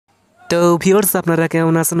তো ভিউয়ার্স আপনারা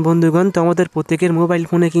কেমন আছেন বন্ধুগণ। তো আমাদের প্রত্যেকের মোবাইল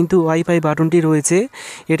ফোনে কিন্তু ওয়াইফাই বাটনটি রয়েছে।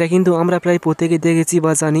 এটা কিন্তু আমরা প্রায় প্রত্যেকে দেখেছি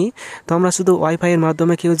বা জানি। তো আমরা শুধু ওয়াইফাইয়ের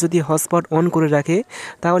মাধ্যমে কেউ যদি হটস্পট অন করে রাখে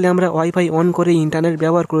তাহলে আমরা ওয়াইফাই অন করে ইন্টারনেট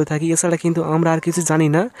ব্যবহার করে থাকি, এছাড়া কিন্তু আমরা আর কিছু জানি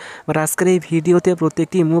না। বাট আজকের এই ভিডিওতে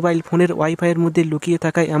প্রত্যেকটি মোবাইল ফোনের ওয়াইফাইয়ের মধ্যে লুকিয়ে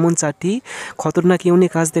থাকা এমন 4টি খতরনাক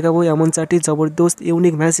ইউনিক কাজ দেখাবো, এমন 4টি জবরদস্ত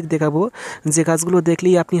ইউনিক ম্যাজিক দেখাবো যে কাজগুলো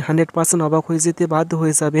দেখলেই আপনি 100% অবাক হয়ে যেতে বাধ্য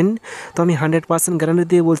হয়ে যাবেন। তো আমি 100% গ্যারান্টি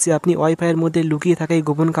দিয়ে বলছি আপনি ওয়াইফাইয়ের মধ্যে লুকিয়ে থাকা এই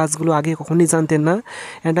গোপন কাজগুলো আগে কখনোই জানতেন না।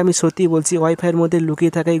 অ্যান্ড আমি সত্যি বলছি ওয়াইফাইয়ের মধ্যে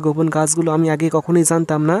লুকিয়ে থাকা এই গোপন কাজগুলো আমি আগে কখনোই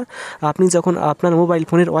জানতাম না। আপনি যখন আপনার মোবাইল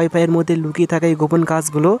ফোনের ওয়াইফাইয়ের মধ্যে লুকিয়ে থাকা এই গোপন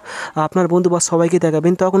কাজগুলো আপনার বন্ধু বা সবাইকে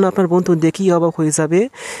দেখাবেন, তখন আপনার বন্ধু দেখেই অবাক হয়ে যাবে।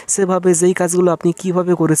 সেভাবে যেই কাজগুলো আপনি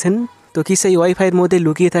কিভাবে করেছেন। তো কি সেই ওয়াইফাইয়ের মধ্যে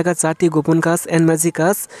লুকিয়ে থাকা 4টি গোপন কাজ অ্যান্ড ম্যাজিক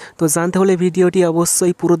কাজ? তো জানতে হলে ভিডিওটি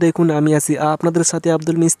অবশ্যই পুরো দেখুন। আমি আছি আপনাদের সাথে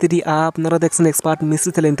আব্দুল মিস্ত্রি, আপনারা দেখছেন এক্সপার্ট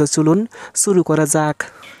মিস্ত্রি চ্যানেল। তো চলুন শুরু করা যাক।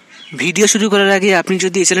 ভিডিও শুরু করার আগে আপনি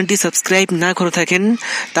যদি এই চ্যানেলটি সাবস্ক্রাইব না করে থাকেন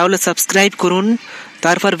তাহলে সাবস্ক্রাইব করুন,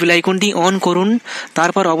 তারপর বেল আইকনটি অন করুন,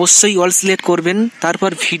 তারপর অবশ্যই অল সিলেক্ট করবেন, তারপর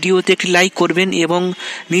ভিডিওতে একটি লাইক করবেন এবং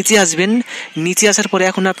নিচে আসবেন। নিচে আসার পরে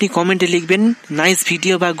এখন আপনি কমেন্টে লিখবেন নাইস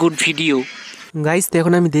ভিডিও বা গুড ভিডিও। গাইস, তো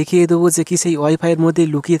এখন আমি দেখিয়ে দেবো যে কি সেই ওয়াইফাইয়ের মধ্যে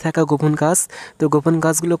লুকিয়ে থাকা গোপন কাজ। তো গোপন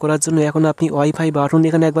কাজগুলো করার জন্য এখন আপনি ওয়াইফাই বাটন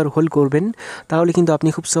এখানে একবার হোল্ড করবেন, তাহলে কিন্তু আপনি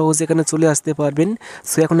খুব সহজে এখানে চলে আসতে পারবেন।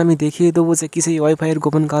 সো এখন আমি দেখিয়ে দেবো যে কি সেই ওয়াইফাইয়ের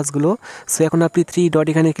গোপন কাজগুলো। সো এখন আপনি 3 ডট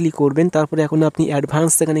এখানে ক্লিক করবেন, তারপরে এখন আপনি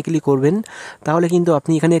অ্যাডভান্স এখানে ক্লিক করবেন, তাহলে কিন্তু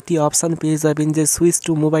আপনি এখানে একটি অপশান পেয়ে যাবেন যে সুইচ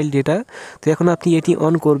টু মোবাইল ডেটা। তো এখন আপনি এটি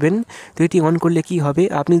অন করবেন। তো এটি অন করলে কি হবে,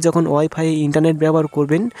 আপনি যখন ওয়াইফাই ইন্টারনেট ব্যবহার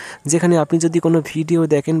করবেন, যেখানে আপনি যদি কোনো ভিডিও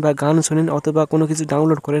দেখেন বা গান শোনেন অথবা কোনো কিছু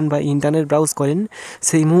ডাউনলোড করেন বা ইন্টারনেট ব্রাউজ করেন,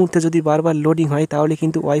 সেই মুহূর্তে যদি বারবার লোডিং হয় তাহলে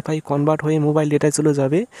কিন্তু ওয়াইফাই কনভার্ট হয়ে মোবাইল ডেটায় চলে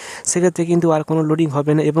যাবে। সেক্ষেত্রে কিন্তু আর কোনো লোডিং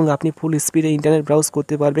হবে না এবং আপনি ফুল স্পিডে ইন্টারনেট ব্রাউজ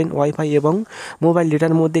করতে পারবেন। ওয়াইফাই এবং মোবাইল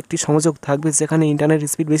ডেটার মধ্যে একটি সংযোগ থাকবে যেখানে ইন্টারনেট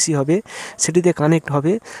স্পিড বেশি হবে, সেটিতে কানেক্ট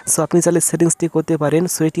হবে। সো আপনি চাইলে সেটিংসটি করতে পারেন।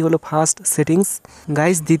 সো এটি হলো ফার্স্ট সেটিংস।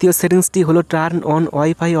 গাইস, দ্বিতীয় সেটিংসটি হলো টার্ন অন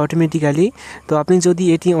ওয়াইফাই অটোমেটিক্যালি। তো আপনি যদি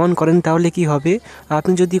এটি অন করেন তাহলে কি হবে,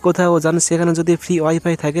 আপনি যদি কোথাও যান সেখানে যদি ফ্রি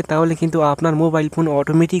ওয়াইফাই থাকে তাহলে কিন্তু আপনার মোবাইল ফোন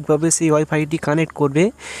অটোমেটিকভাবে সেই ওয়াইফাইটি কানেক্ট করবে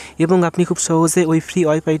এবং আপনি খুব সহজে ওই ফ্রি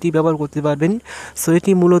ওয়াইফাইটি ব্যবহার করতে পারবেন। সো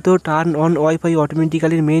এটি মূলত টার্ন অন ওয়াইফাই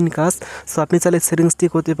অটোমেটিক্যালির মেইন কাজ। সো আপনি চাইলে সেটিংসটি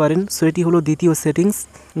করতে পারেন। সো এটি হলো দ্বিতীয় সেটিংস।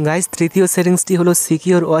 গাইস, তৃতীয় সেটিংসটি হলো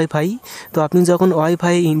সিকিওর ওয়াইফাই। তো আপনি যখন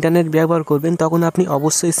ওয়াইফাই ইন্টারনেট ব্যবহার করবেন তখন আপনি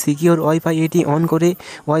অবশ্যই সিকিওর ওয়াইফাই এটি অন করে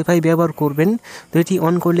ওয়াইফাই ব্যবহার করবেন। তো এটি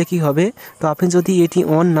অন করলে কি হবে, তো আপনি যদি এটি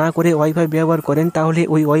অন না করে ওয়াইফাই ব্যবহার করেন তাহলে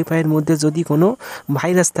ওই ওয়াইফাইয়ের মধ্যে যদি কোনো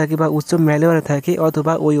ভাইরাস থাকে বা উচ্চ ম্যালওয়্যার থাকে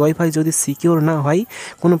অথবা ওই ওয়াইফাই যদি সিকিওর না হয়,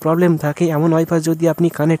 কোনো প্রবলেম থাকে, এমন ওয়াইফাই যদি আপনি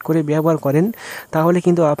কানেক্ট করে ব্যবহার করেন তাহলে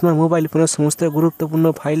কিন্তু আপনার মোবাইল ফোনের সমস্ত গুরুত্বপূর্ণ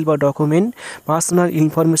ফাইল বা ডকুমেন্ট, পার্সোনাল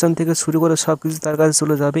ইনফরমেশন থেকে শুরু করে সব কিছু তার কাছে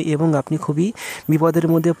চলে যাবে এবং আপনি খুবই বিপদের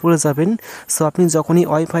মধ্যে পড়ে যাবেন। সো আপনি যখনই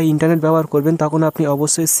ওয়াইফাই ইন্টারনেট ব্যবহার করবেন তখন আপনি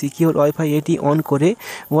অবশ্যই সিকিওর ওয়াইফাই এটি অন করে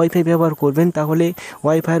ওয়াইফাই ব্যবহার করবেন। তাহলে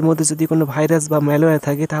ওয়াইফাইয়ের মধ্যে যদি কোনো ভাইরাস বা ম্যালওয়্যার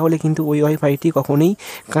থাকে তাহলে কিন্তু ওই ওয়াইফাইটি কখনোই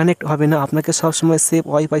কানেক্ট হবে না, আপনাকে সবসময় সেফ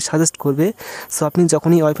ওয়াইফাই সাজেস্ট করবে। সো আপনি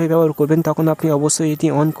যখনই ওয়াইফাই ব্যবহার করবেন তখন আপনি অবশ্যই এটি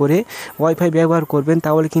অন করে ওয়াইফাই ব্যবহার করবেন,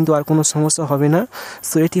 তাহলে কিন্তু আর কোনো সমস্যা হবে না।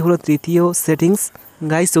 সো এটি হলো তৃতীয় সেটিংস।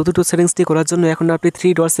 গাইস, চতুর্থ সেটিংসটি করার জন্য এখন আপনি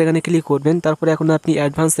 3 ডটস এখানে ক্লিক করবেন, তারপরে এখন আপনি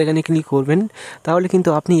অ্যাডভান্স এখানে ক্লিক করবেন, তাহলে কিন্তু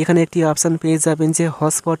আপনি এখানে একটি অপশান পেয়ে যাবেন যে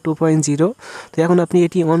হটস্পট 2.0। তো এখন আপনি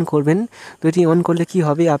এটি অন করবেন। তো এটি অন করলে কি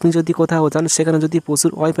হবে, আপনি যদি কোথাও যান সেখানে যদি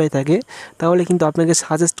প্রচুর ওয়াইফাই থাকে তাহলে কিন্তু আপনাকে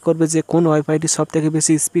সাজেস্ট করবে যে কোন ওয়াইফাইটি সবথেকে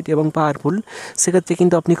বেশি স্পিড এবং পাওয়ারফুল। সেক্ষেত্রে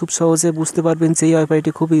কিন্তু আপনি খুব সহজে বুঝতে পারবেন যে এই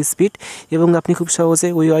ওয়াইফাইটি খুবই স্পিড এবং আপনি খুব সহজে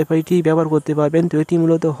ওই ওয়াইফাইটি ব্যবহার করতে পারবেন। তো এটি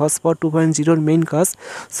মূলত হটস্পট 2.0-র মেইন কাজ।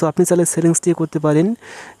 সো আপনি চাইলে সেটিংসটি করতে পারেন।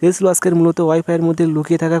 এই ছিল আজকের মূলত ওয়াইফাইয়ের মধ্যে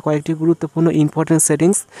লুকিয়ে থাকা কয়েকটি গুরুত্বপূর্ণ ইম্পর্টেন্ট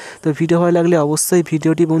সেটিংস। তো ভিডিও ভালো লাগলে অবশ্যই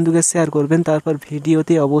ভিডিওটি বন্ধুকে শেয়ার করবেন, তারপর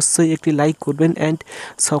ভিডিওতে অবশ্যই একটি লাইক করবেন। অ্যান্ড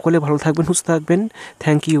সকলে ভালো থাকবেন, সুস্থ থাকবেন।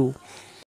 Thank you.